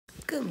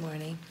Good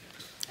morning.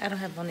 I don't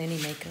have on any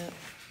makeup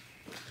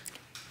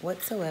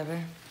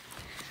whatsoever,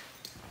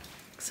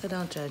 so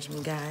don't judge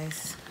me,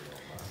 guys.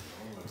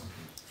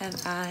 And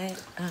I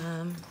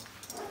am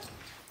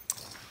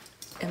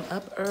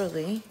up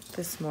early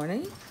this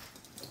morning.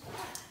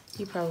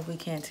 You probably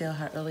can't tell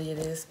how early it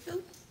is.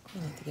 Oop, I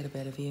need to get a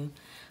better view.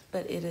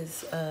 But it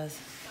is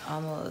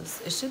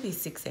almost, it should be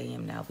 6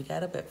 a.m. now. We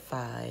got up at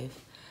 5.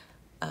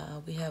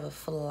 We have a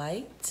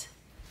flight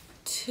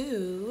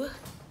to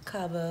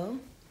Cabo.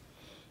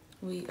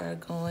 We are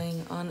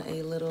going on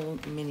a little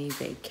mini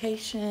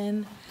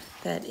vacation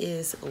that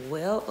is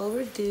well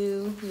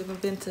overdue. We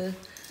haven't been to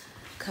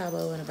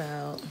Cabo in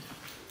about,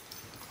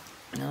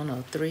 I don't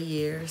know, 3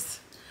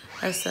 years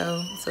or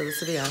so. So this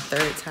will be our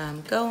 3rd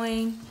time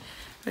going.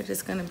 We're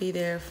just gonna be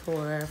there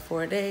for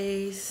 4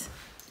 days,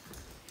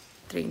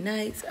 3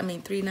 nights.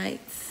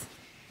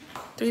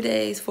 3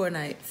 days, 4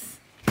 nights.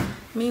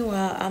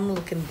 Meanwhile, I'm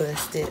looking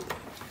busted.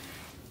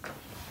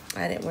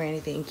 I didn't wear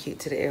anything cute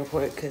to the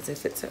airport because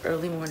if it's an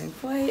early morning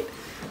flight,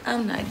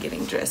 I'm not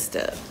getting dressed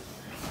up.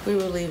 We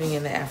were leaving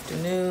in the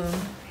afternoon.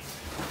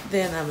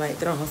 Then I might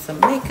throw on some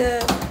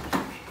makeup,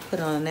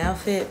 put on an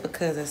outfit,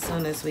 because as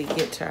soon as we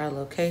get to our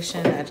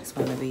location, I just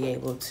want to be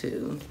able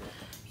to,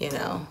 you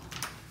know,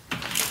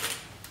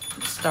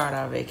 start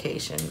our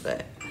vacation.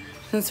 But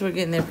since we're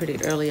getting there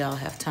pretty early, I'll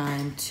have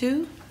time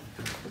to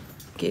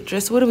get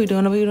dressed. What are we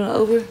doing? Are we doing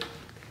Uber?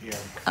 Yeah.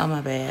 Oh,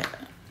 my bad.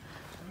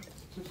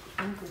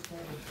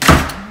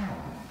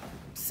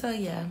 So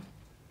yeah,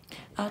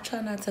 I'll try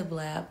not to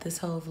blab this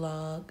whole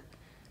vlog.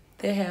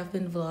 There have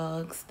been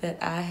vlogs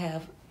that I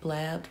have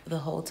blabbed the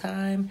whole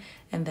time,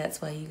 and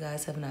that's why you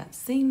guys have not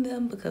seen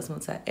them, because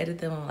once I edit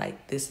them, I'm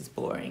like, this is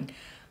boring.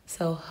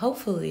 So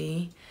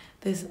hopefully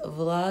this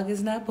vlog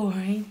is not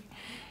boring,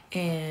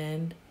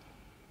 and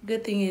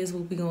good thing is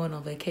we'll be going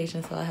on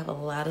vacation, so I have a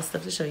lot of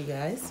stuff to show you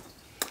guys.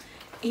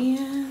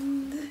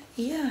 And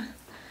yeah,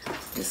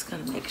 just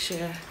gonna make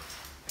sure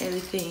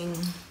everything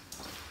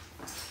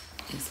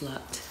is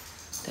locked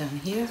down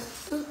here.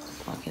 Ooh,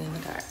 walking in the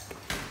dark.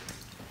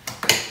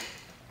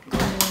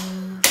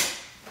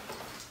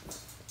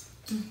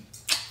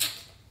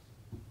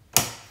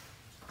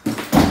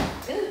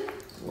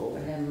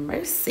 Lord have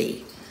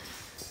mercy.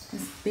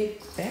 This big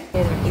back.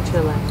 Eat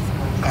your last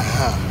one.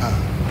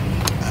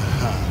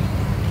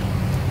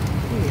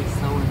 He is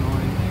so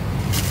annoying.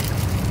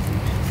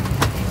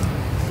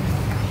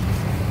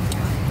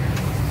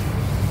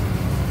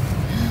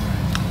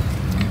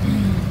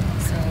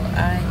 So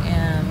I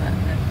am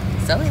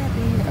so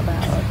happy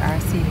about our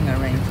seating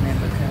arrangement,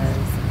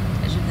 because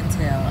as you can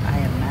tell, I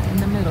am not in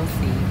the middle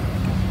seat.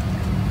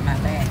 My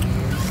bag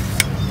is,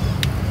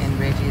 and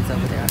Reggie is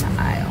over there on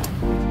the aisle.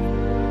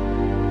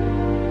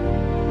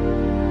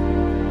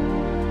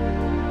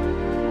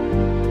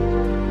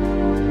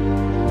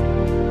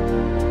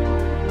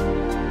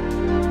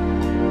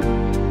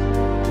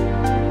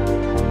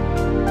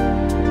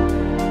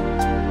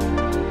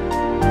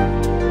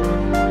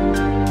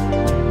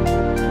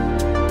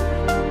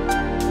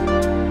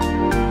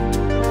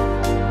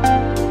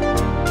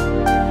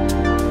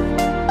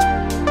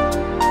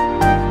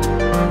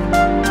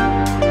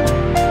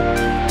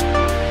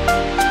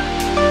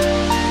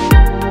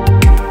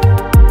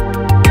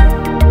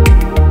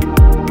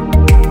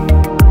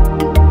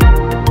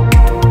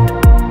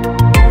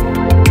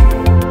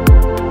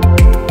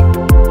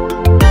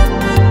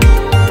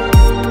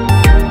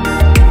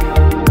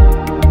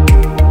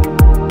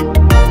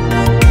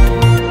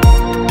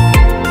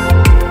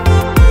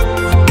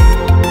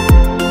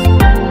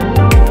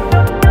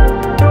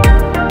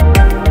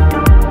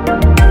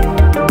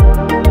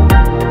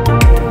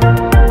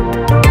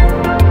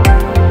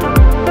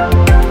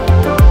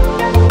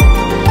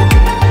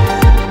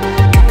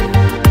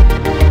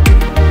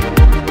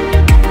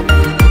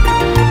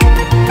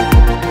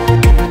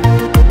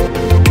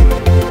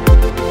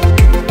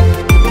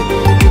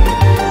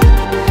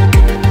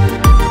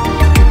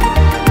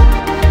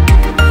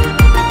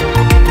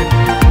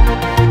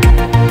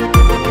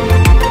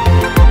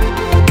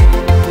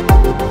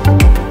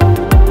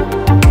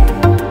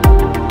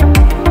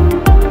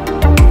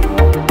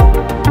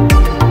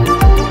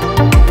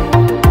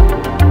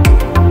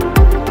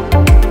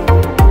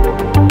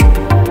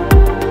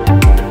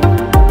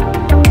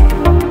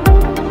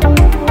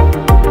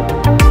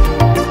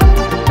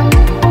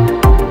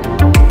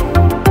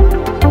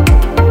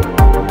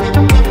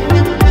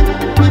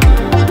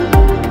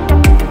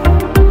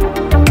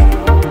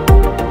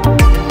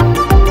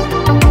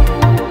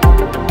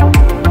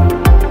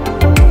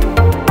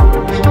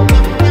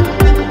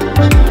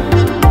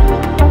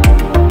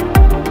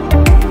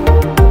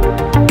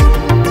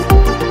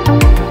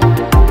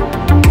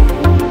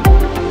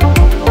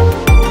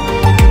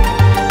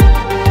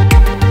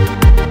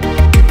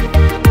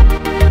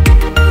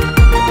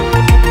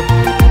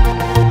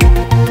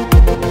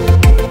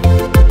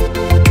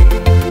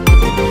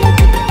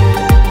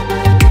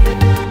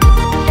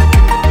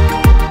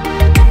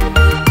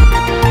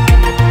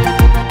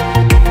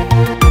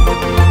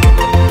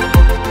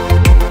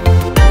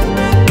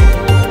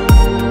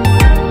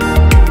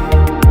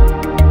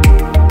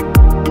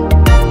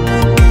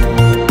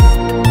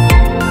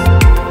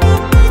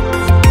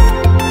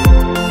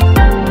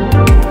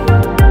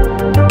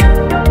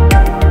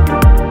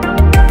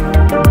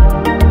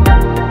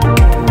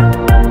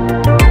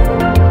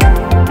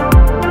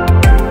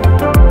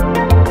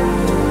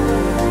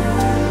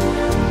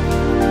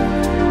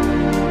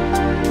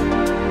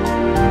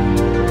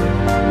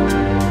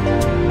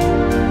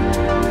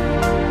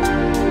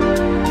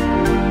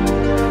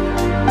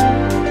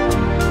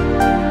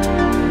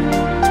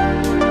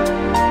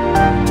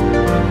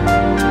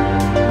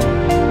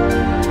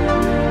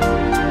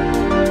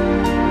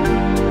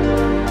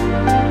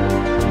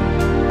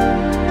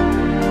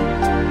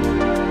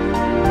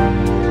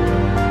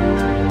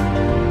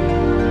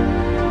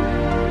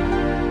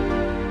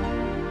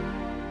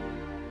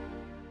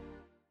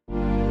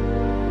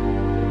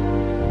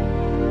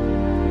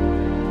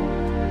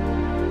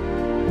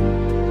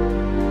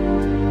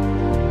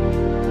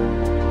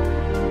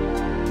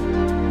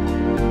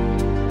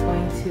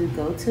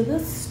 to the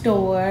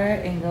store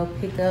and go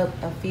pick up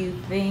a few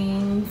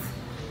things.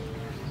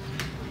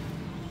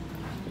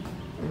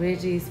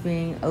 Reggie's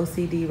being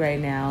OCD right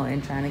now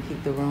and trying to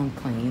keep the room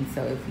clean.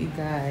 So if you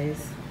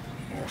guys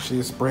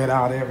she's spread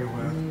out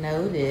everywhere.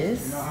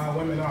 Notice, you know how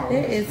women are.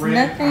 there is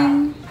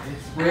nothing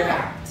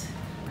out.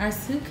 Our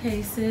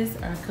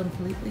suitcases are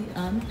completely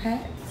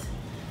unpacked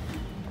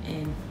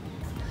and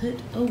put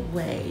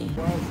away.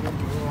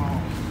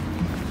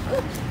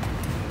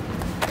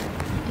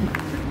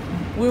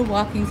 We're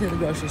walking to the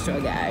grocery store,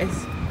 guys.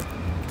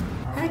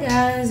 Hi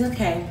guys,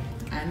 okay,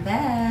 I'm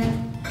back.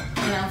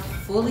 And I'm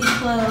fully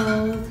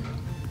clothed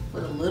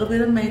with a little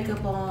bit of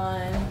makeup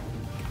on.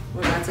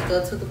 We're about to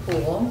go to the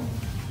pool.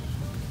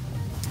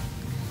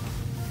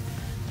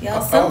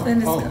 Y'all,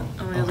 something is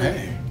really.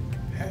 Hey.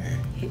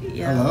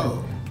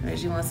 Hello.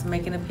 Reggie wants to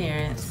make an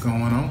appearance. What's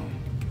going on?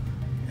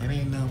 It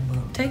ain't no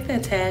but. Take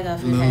that tag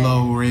off your head.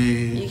 Little old Reg.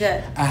 You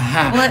got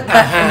what?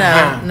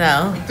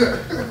 No.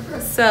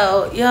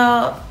 So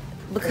y'all,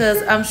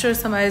 because I'm sure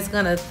somebody's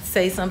gonna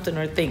say something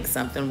or think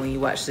something when you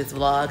watch this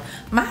vlog.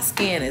 My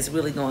skin is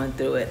really going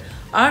through it.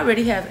 I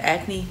already have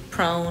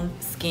acne-prone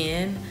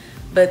skin,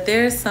 but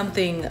there's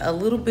something a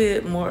little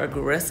bit more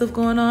aggressive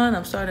going on.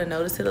 I'm starting to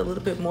notice it a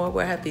little bit more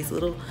where I have these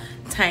little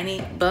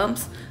tiny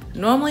bumps.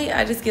 Normally,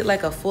 I just get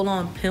like a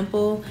full-on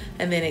pimple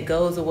and then it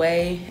goes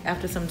away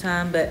after some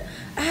time, but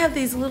I have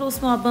these little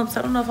small bumps.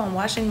 I don't know if I'm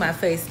washing my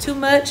face too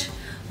much,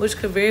 which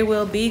could very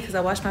well be because I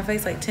wash my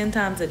face like 10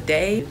 times a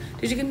day.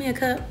 Did you give me a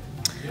cup?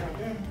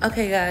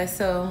 Okay, guys,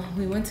 so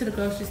we went to the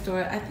grocery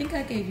store. I think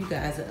I gave you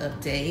guys an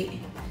update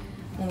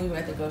when we were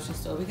at the grocery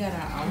store. We got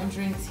our own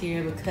drinks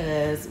here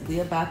because we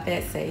about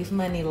that save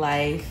money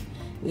life.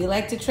 We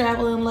like to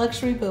travel in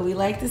luxury, but we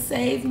like to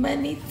save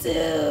money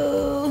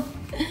too.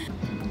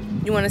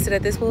 You want to sit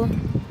at this pool?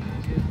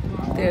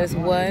 There's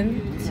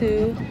 1,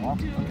 2.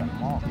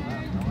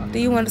 Do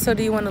you want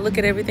to look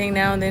at everything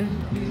now and then?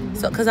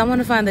 So, cause I want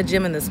to find the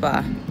gym and the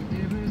spa.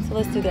 So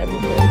let's do that real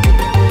quick.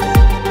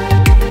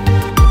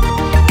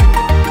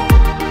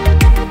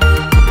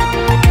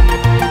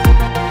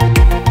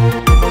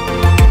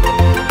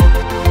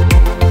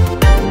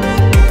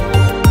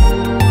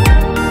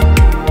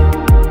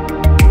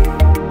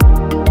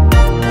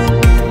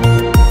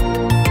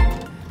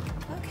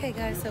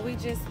 So we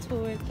just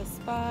toured the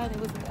spa and it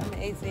was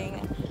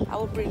amazing. I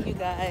will bring you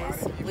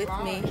guys with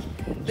me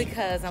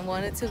because I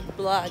wanted to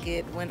vlog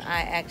it when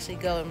I actually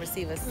go and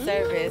receive a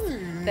service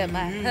that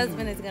my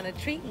husband is going to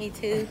treat me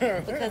to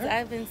because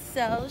I've been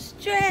so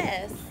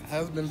stressed.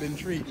 Husband been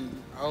treating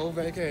all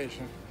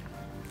vacation.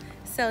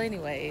 So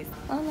anyways,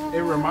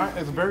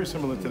 it's very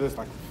similar to this,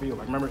 like the feel.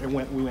 Like remember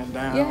we went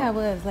down. Yeah, it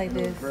was like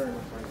this.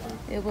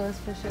 It was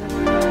for sure.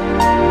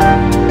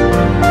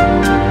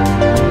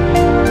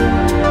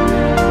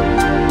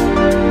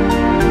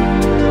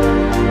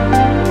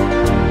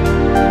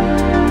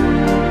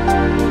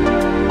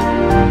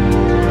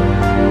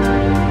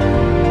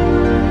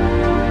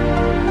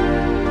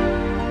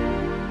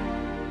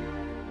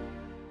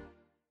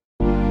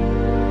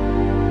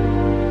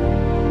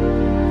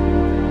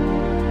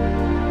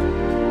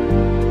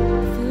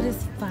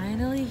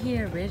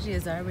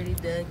 Is already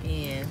dug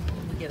in.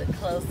 Let me get a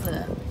close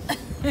up.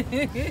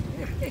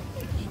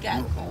 He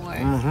got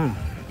corn.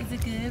 Is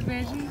it good,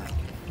 Reggie?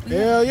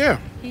 Hell yeah.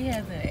 He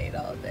hasn't ate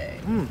all day.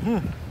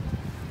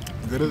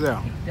 Good as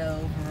hell. He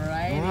dove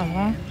right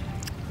in.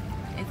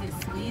 Is it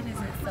sweet? Is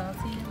it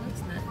salty? It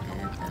looks not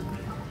good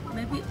though.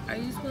 Maybe are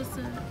you supposed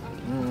to?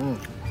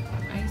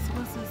 Are you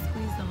supposed to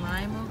squeeze the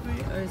lime over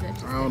it, or is that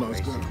just? I don't know.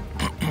 It's good.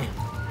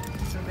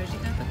 So Reggie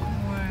got the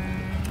corn.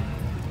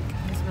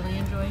 He's really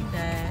enjoying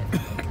that.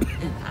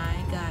 And I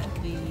got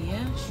the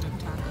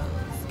shrimp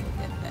tacos. Look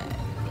at that. It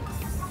looks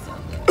so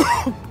good.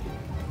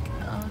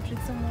 Oh,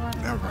 drink some water.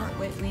 Right.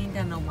 Wait, we ain't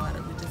got no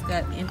water. We just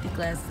got empty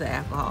glasses of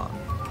alcohol.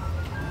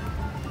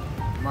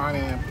 Mine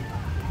is.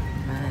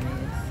 Mine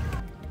is.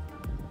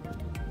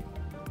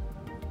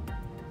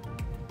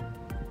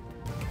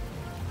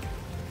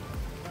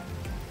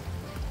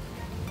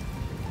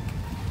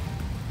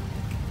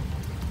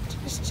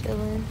 Just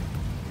chilling.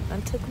 I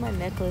took my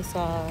necklace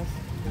off.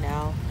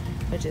 Now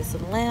we're just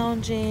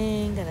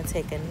lounging, gonna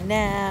take a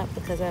nap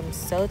because I'm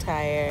so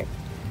tired.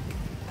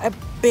 I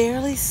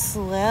barely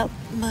slept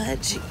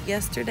much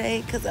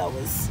yesterday because I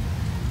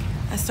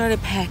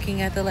started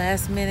packing at the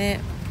last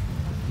minute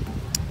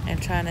and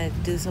trying to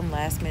do some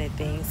last minute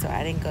things, so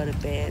I didn't go to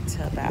bed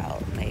till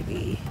about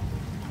maybe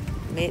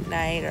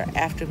midnight or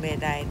after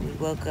midnight. We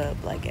woke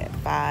up like at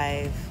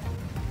 5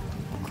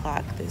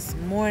 o'clock this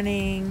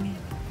morning,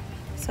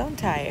 so I'm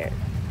tired.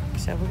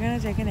 So we're gonna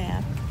take a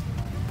nap.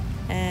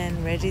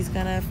 And Reggie's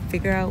gonna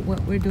figure out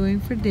what we're doing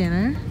for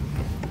dinner.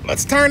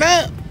 Let's turn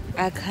up.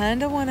 I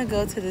kind of want to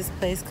go to this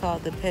place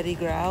called the Petit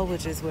Grau,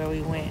 which is where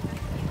we went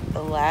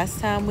the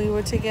last time we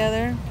were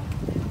together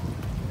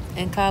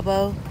in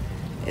Cabo.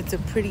 It's a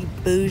pretty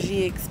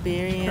bougie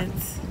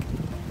experience.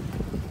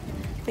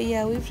 But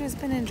yeah, we've just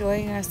been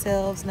enjoying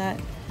ourselves, not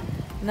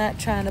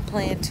trying to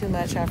plan too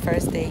much our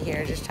first day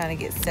here, just trying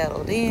to get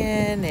settled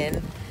in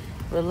and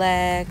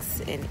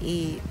relax and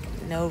eat.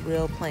 no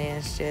real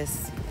plans,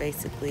 just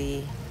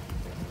basically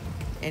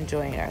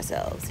enjoying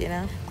ourselves, you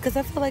know? Because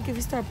I feel like if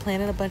you start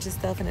planning a bunch of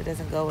stuff and it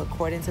doesn't go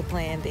according to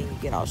plan, then you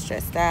get all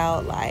stressed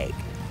out. Like,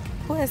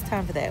 who has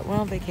time for that? We're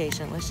on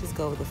vacation. Let's just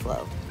go with the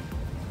flow.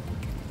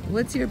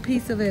 What's your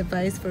piece of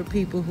advice for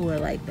people who are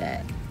like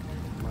that?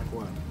 Like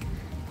what?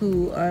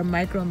 Who are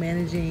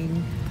micromanaging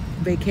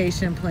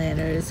vacation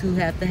planners who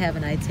have to have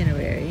an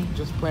itinerary?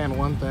 Just plan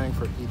one thing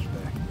for each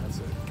day. That's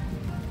it.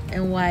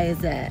 And why is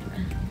that?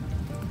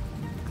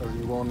 Because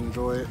you won't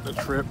enjoy the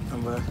trip.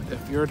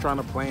 If you're trying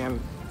to plan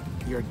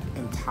your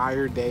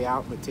entire day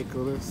out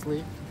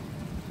meticulously,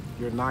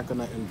 you're not going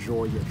to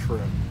enjoy your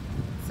trip.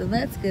 So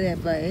that's good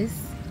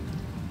advice.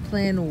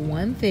 Plan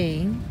one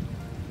thing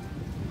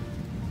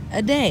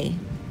a day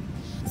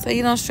so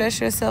you don't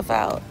stress yourself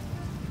out.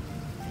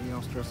 And you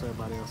don't stress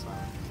everybody else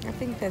out. I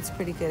think that's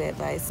pretty good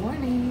advice.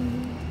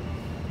 Morning.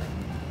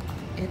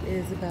 It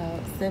is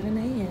about 7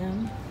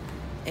 a.m.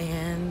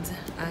 and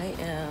I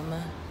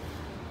am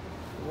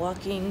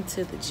walking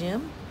to the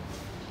gym.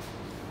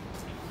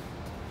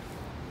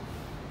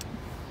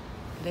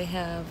 They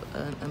have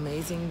an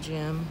amazing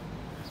gym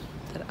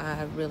that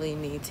I really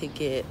need to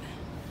get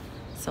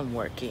some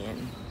work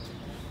in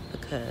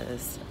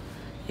because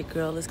your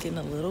girl is getting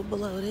a little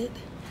bloated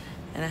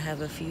and I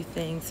have a few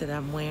things that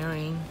I'm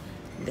wearing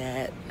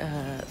that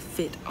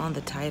fit on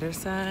the tighter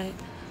side.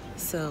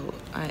 So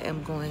I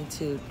am going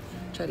to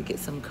try to get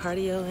some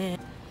cardio in,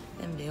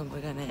 and then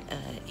we're gonna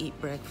eat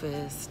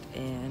breakfast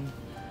and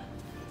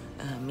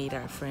meet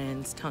our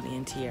friends Tony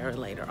and Tiara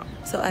later on.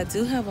 So I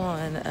do have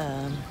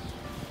on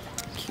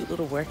cute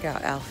little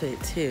workout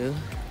outfit too.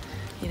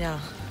 You know,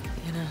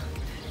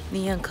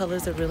 neon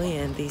colors are really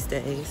in these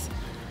days.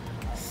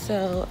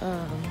 So,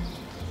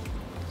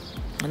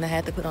 and I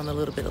had to put on a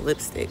little bit of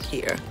lipstick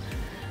here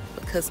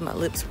because my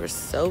lips were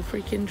so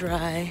freaking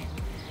dry.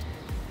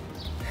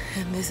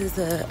 And this is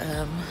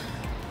a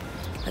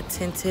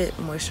tinted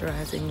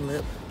moisturizing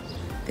lip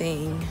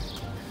thing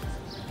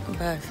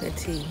by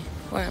Fenty.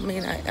 Or I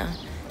mean,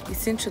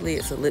 essentially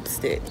it's a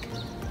lipstick.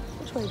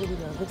 Which way do we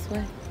go? This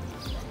way?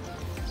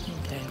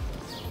 Okay.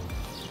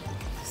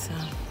 So.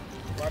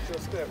 Watch your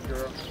step,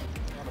 girl.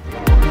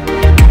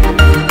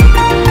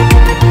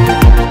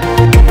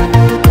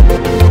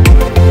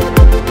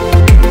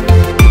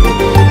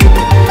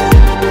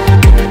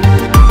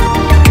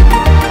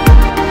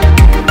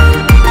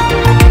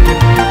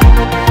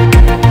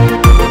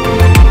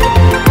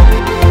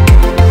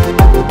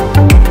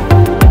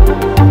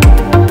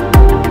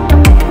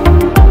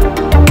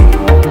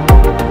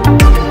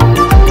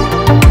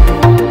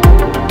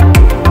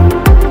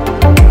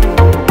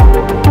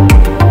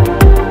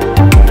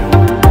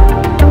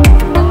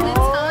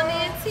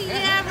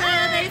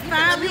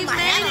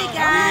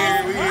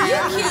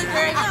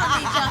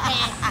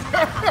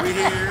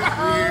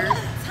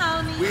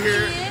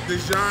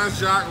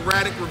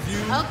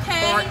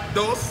 Part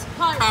dos,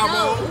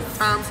 Cabo,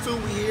 ×2.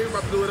 We here,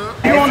 about to do it up.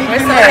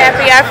 We're so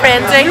happy our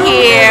friends are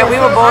here. We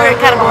were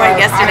kind of bored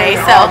yesterday,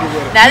 so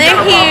now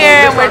they're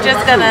here. We're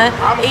just gonna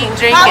eat,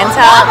 drink, and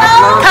talk.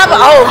 Cabo,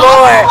 oh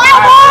Lord!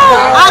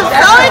 I'm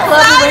so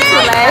excited.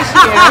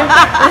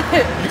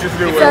 You just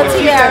do it. So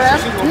Tiara,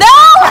 No!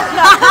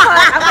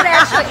 I'm gonna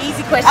ask you an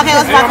easy question. Okay,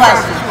 what's my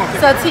question?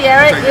 So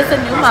Tiara is a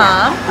new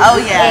mom. Oh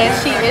yeah. And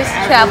she is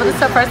traveling. It's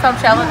her first time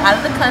traveling out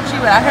of the country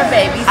without her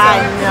baby. So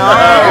I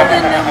know. give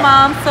the new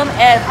mom some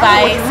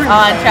advice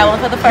on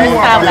traveling for the first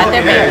time without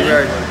their baby.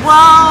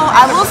 Well,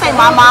 I will say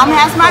my mom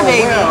has my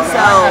baby,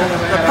 so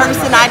the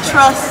person I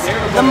trust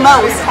the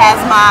most has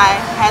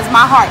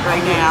my heart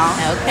right now.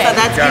 Okay. So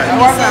that's giving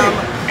me some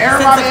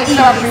sense of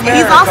ease. And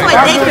he's also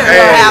at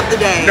daycare half the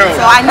day,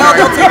 so I know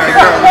they'll take care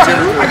of him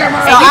too.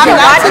 So You can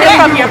watch today, it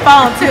from your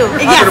phone too.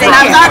 yes, and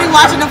I was already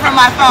watching them from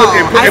my phone.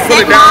 I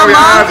set mom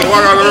up in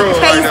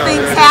case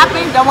things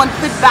happen. Don't want to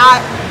put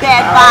bad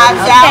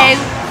vibes out.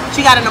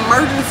 She got an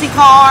emergency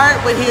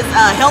card with his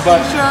health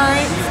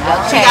insurance.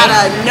 She got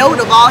a note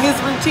of all his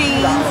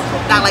routines.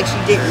 Not like she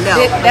didn't know.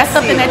 That's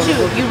something that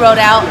you wrote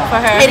out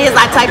for her? It is.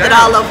 I typed it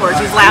all up for her.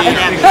 She's laughing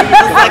at me.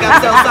 She's like, I'm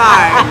so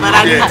sorry, but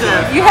I need to.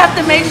 You have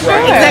to make sure.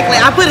 Exactly.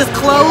 I put his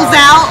clothes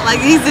out.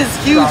 Like, he's this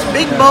huge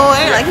big boy.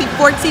 Like, he's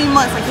 14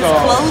 months. Like, his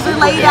clothes are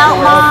laid out,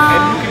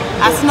 Mom.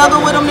 I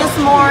snuggled with him this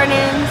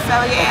morning. So,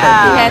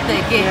 yeah. You had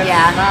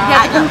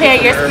to prepare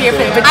your spirit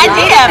for it. But I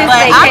did,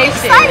 but I'm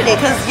vacation. excited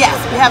because, yes,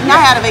 we have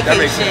not had a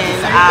vacation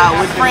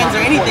with friends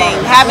or anything.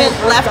 Haven't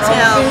left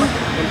him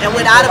and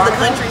went out of the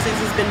country since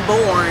he's been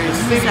born.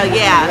 So,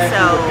 yeah,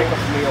 so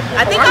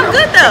I think I'm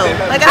good, though.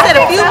 Like I said,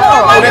 a few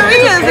more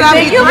margaritas and I'll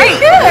be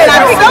great. And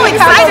I'm so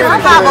excited for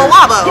Cabo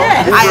Wabo.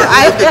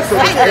 I have been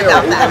excited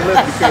about that.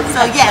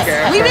 So, yes,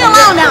 leave me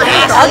alone now,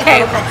 Ashley.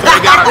 Okay,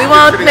 we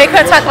won't make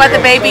her talk about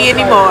the baby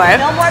anymore.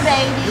 No more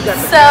babies.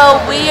 So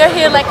we are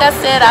here, like I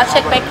said, I'll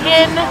check back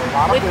in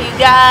with you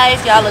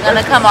guys. Y'all are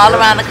gonna come all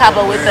around the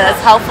Cabo with us.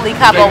 Hopefully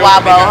Cabo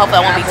Wabo. Hopefully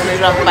I won't be too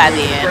drunk by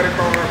then.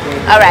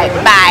 All right,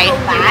 bye.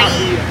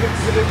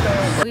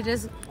 Bye. We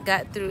just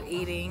got through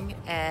eating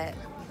at,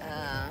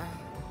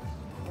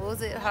 what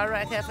was it, Hard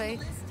Rock Cafe?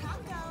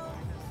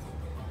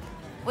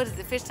 What is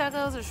it, fish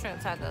tacos or shrimp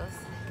tacos?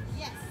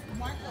 Yes,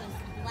 Marco's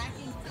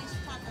blackened fish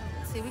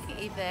tacos. See, we can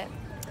eat that.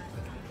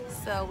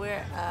 So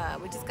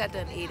we just got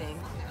done eating.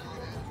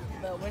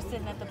 But we're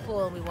sitting at the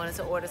pool and we wanted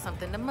to order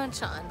something to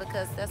munch on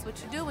because that's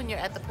what you do when you're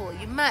at the pool,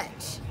 you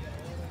munch.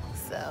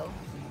 So,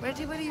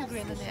 Reggie, what are you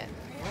grinning at?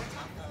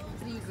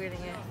 What are you grinning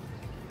at?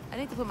 I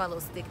need to put my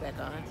little stick back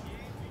on.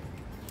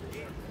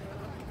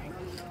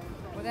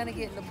 We're gonna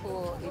get in the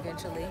pool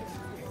eventually.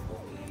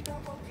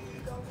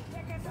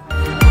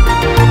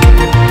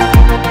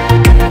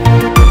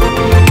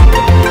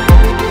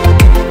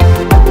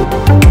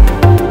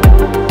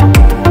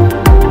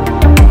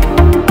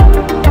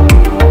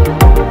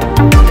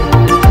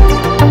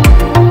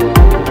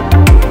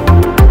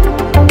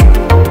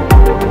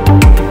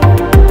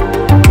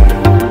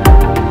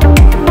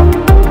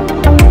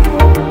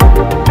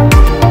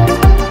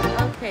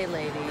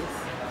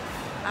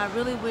 I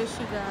really wish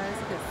you guys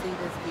could see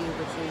this view,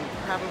 but you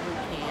probably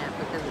can't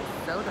because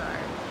it's so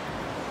dark.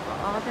 But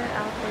all that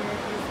out there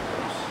is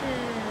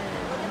ocean.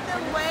 Look at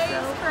the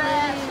waves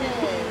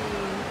crashing.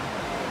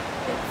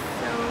 It's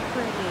so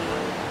pretty.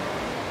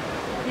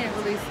 You can't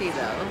really see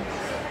though.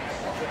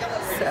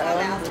 So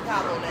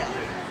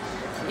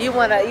you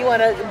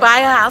wanna buy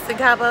a house in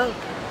Cabo?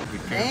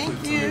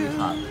 Thank you.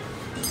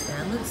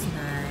 That looks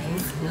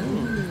nice.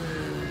 Ooh.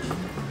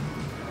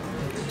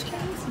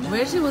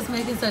 Reggie was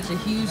making such a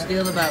huge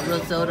deal about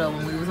risotto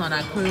when we was on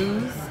our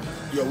cruise.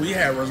 Yo, we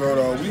had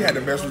risotto. We had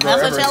the best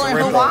risotto That's ever. what y'all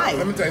in Hawaii.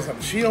 Let me tell you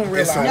something. She don't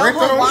realize. No,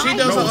 Hawaii. She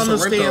doesn't No,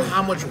 understand Sorrento.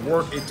 how much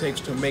work it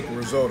takes to make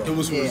risotto. It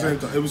was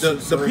risotto. It was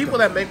The Sorrento. people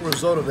that make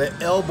risotto, their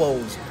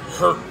elbows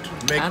hurt.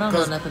 I don't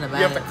know nothing about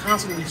You have it. to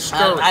constantly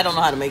stir it. I don't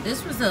know how to make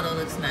This risotto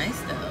looks nice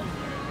though.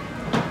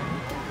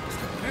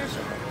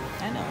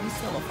 I know, I'm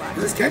still a fry.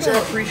 You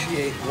don't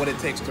appreciate what it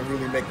takes to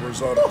really make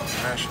risotto,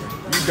 Ashley.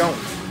 You don't.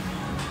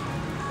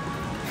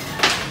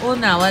 Well,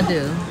 now I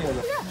do.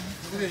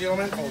 This is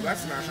gentlemen. Oh,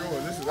 that's not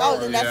yours. This is Oh, ours.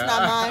 then that's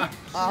not mine.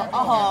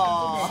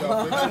 Oh.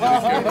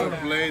 The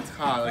blades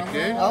hot,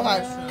 okay? Oh my.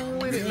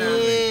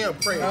 Yeah,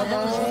 pray. Come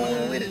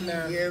on with it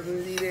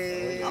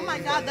now. Oh my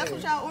God, that's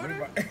what y'all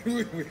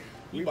ordered?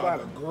 We about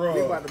to grow.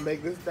 We about to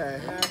make this thing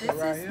happen This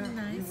right is here.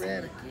 nice. You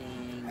ready?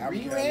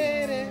 We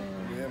ready.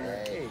 Yeah,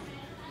 man. Hey.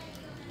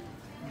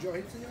 Enjoy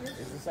it.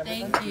 Is this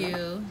everything? Thank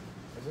you.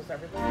 Is this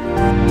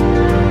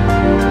everything?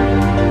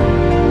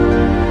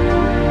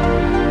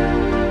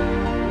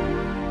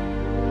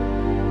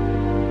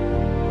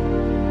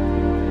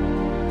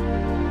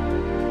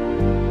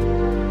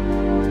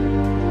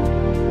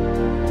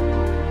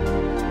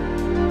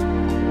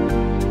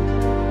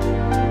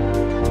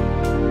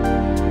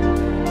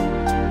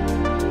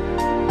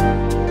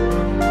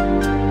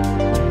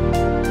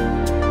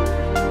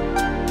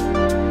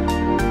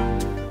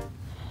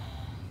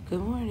 Good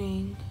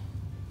morning.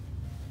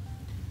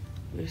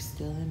 We're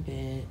still in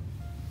bed.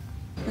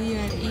 We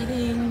are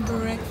eating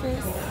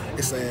breakfast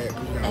It's sad.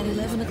 at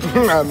 11 o'clock.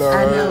 I know,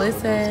 I right? know, it's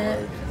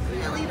sad.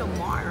 Really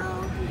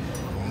tomorrow?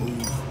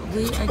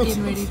 We are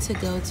getting ready to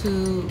go to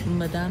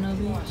Madonna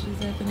Beach. Is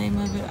that the name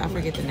of it? I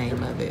forget the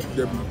name of it.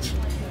 The beach.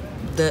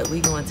 We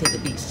going to the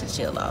beach to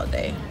chill all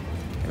day.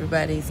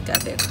 Everybody's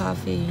got their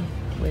coffee,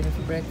 waiting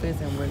for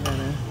breakfast, and we're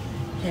gonna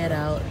head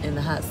out in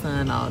the hot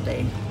sun all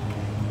day.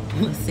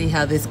 Let's see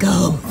how this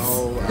goes.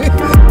 Oh,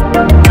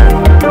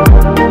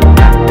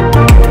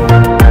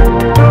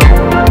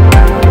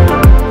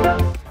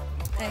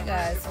 Hey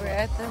guys, we're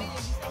at the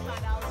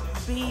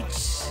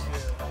beach.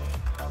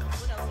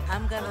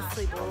 I'm gonna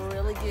sleep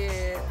really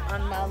good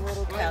on my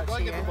little couch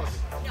here.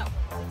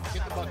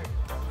 Get the bucket.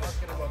 Let's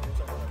get a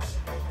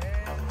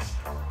bucket.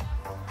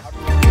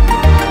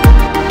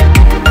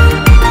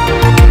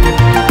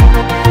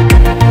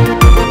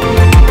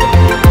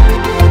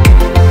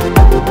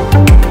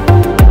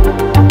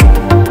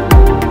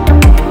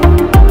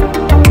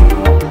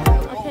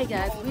 Okay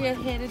guys, we are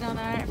headed on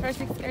our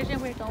first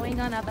excursion. We're going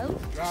on a boat.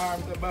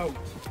 Drive the boat.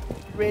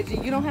 Reggie,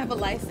 you don't have a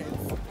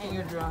license and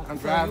you're drunk. I'm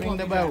so driving you won't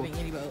the be boat. driving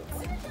any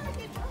boats.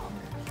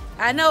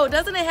 I know,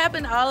 doesn't it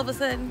happen all of a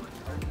sudden?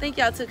 I think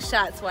y'all took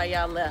shots while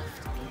y'all left.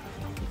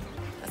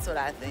 That's what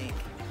I think.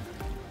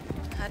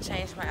 I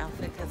changed my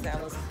outfit because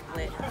I was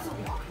lit.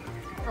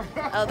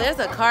 Oh, there's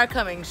a car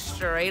coming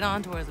straight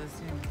on towards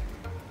us.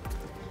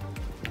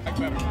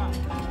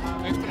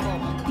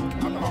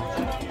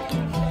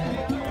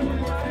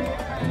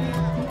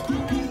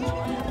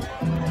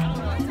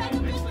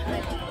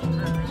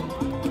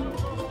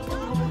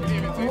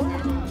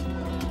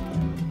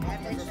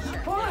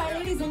 Hi,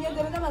 ladies and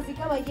gentlemen, damas y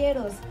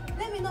caballeros.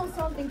 Let me know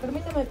something.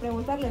 Permíteme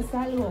preguntarles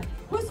algo.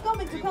 Who's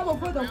coming to Cabo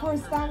for the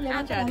first time?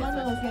 Levanta la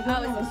mano los que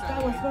vienen a los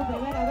Cabos por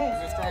primera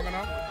vez.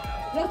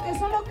 Los que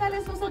son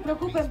locales no se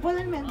preocupen,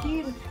 pueden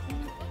mentir.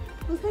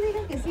 Usted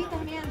diga que sí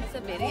también. It's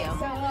a video. So,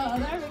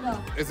 there we go.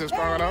 Is it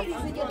strong enough? Ladies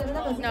and gentlemen,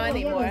 damas y No, I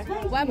need more.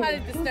 caballeros, Why right not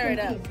here, just stir it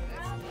up?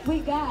 We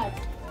got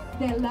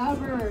the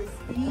Lovers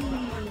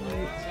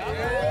Beach.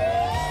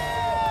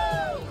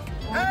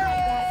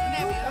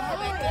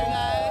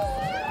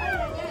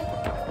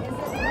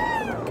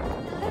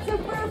 That's a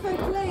perfect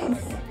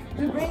place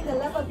to bring the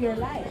love of your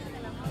life.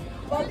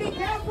 But be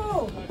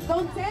careful.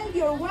 Don't tell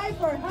your wife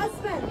or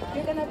husband.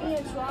 You're gonna be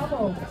in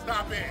trouble.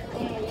 Stop it.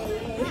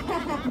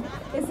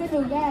 Ese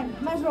lugar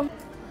más rom.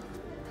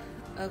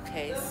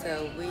 Okay,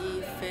 so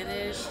we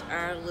finished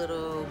our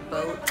little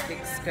boat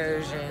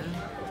excursion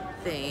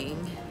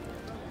thing.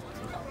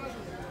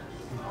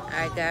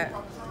 I got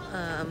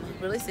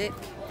really sick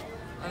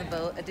on the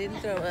boat. I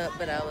didn't throw up,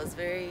 but I was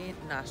very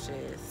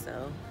nauseous.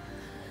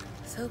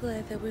 So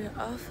glad that we're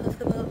off of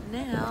the boat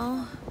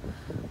now.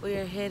 We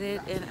are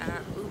headed in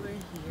our Uber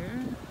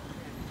here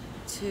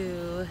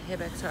to head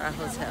back to our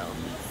hotel.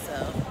 So,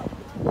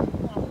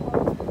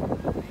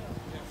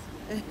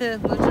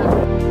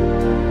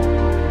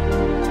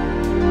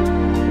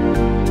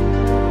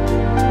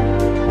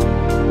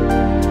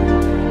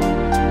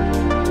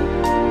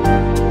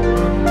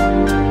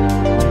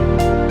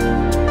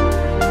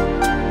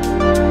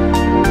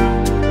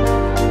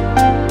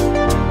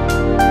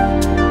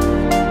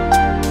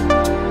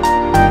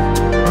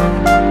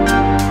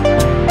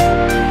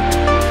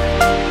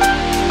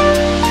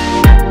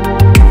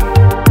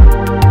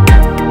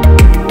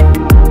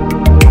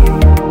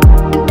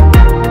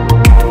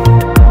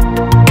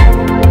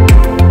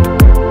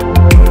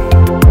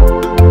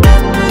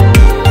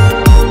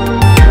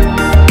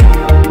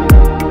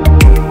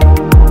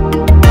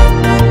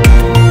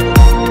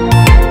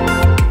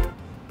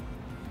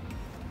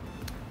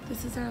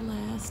 this is our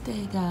last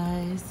day,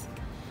 guys,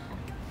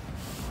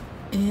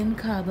 in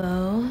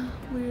Cabo.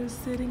 We're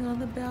sitting on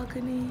the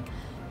balcony,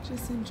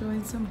 just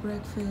enjoying some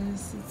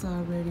breakfast. It's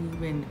already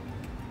been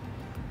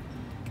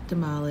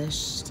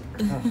demolished.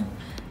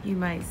 You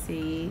might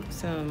see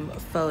some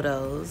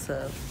photos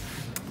of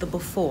the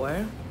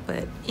before,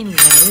 but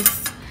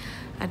anyways,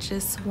 I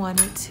just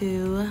wanted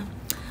to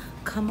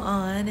come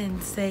on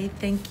and say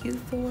thank you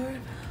for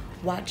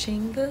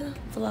watching the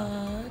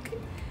vlog.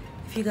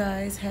 If you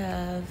guys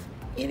have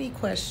any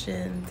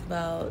questions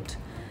about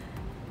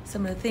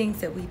some of the things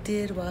that we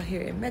did while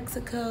here in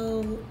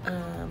Mexico,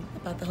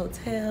 about the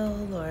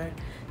hotel, or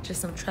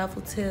just some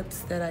travel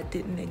tips that I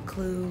didn't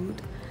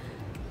include,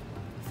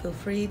 feel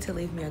free to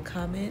leave me a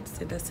comment,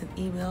 send us an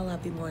email. I'll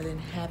be more than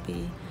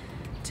happy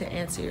to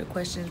answer your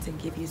questions and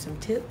give you some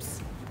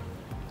tips.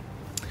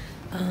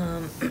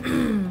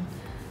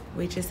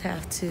 We just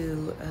have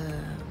to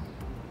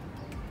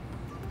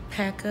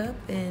pack up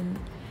and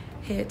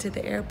head to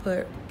the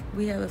airport.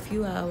 We have a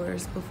few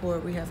hours before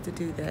we have to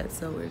do that,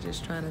 so we're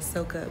just trying to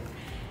soak up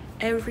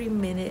every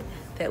minute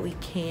that we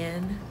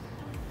can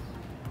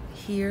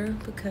here,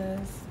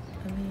 because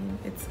I mean,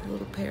 it's a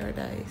little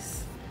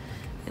paradise,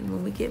 and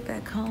when we get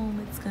back home,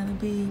 it's gonna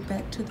be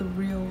back to the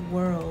real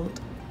world.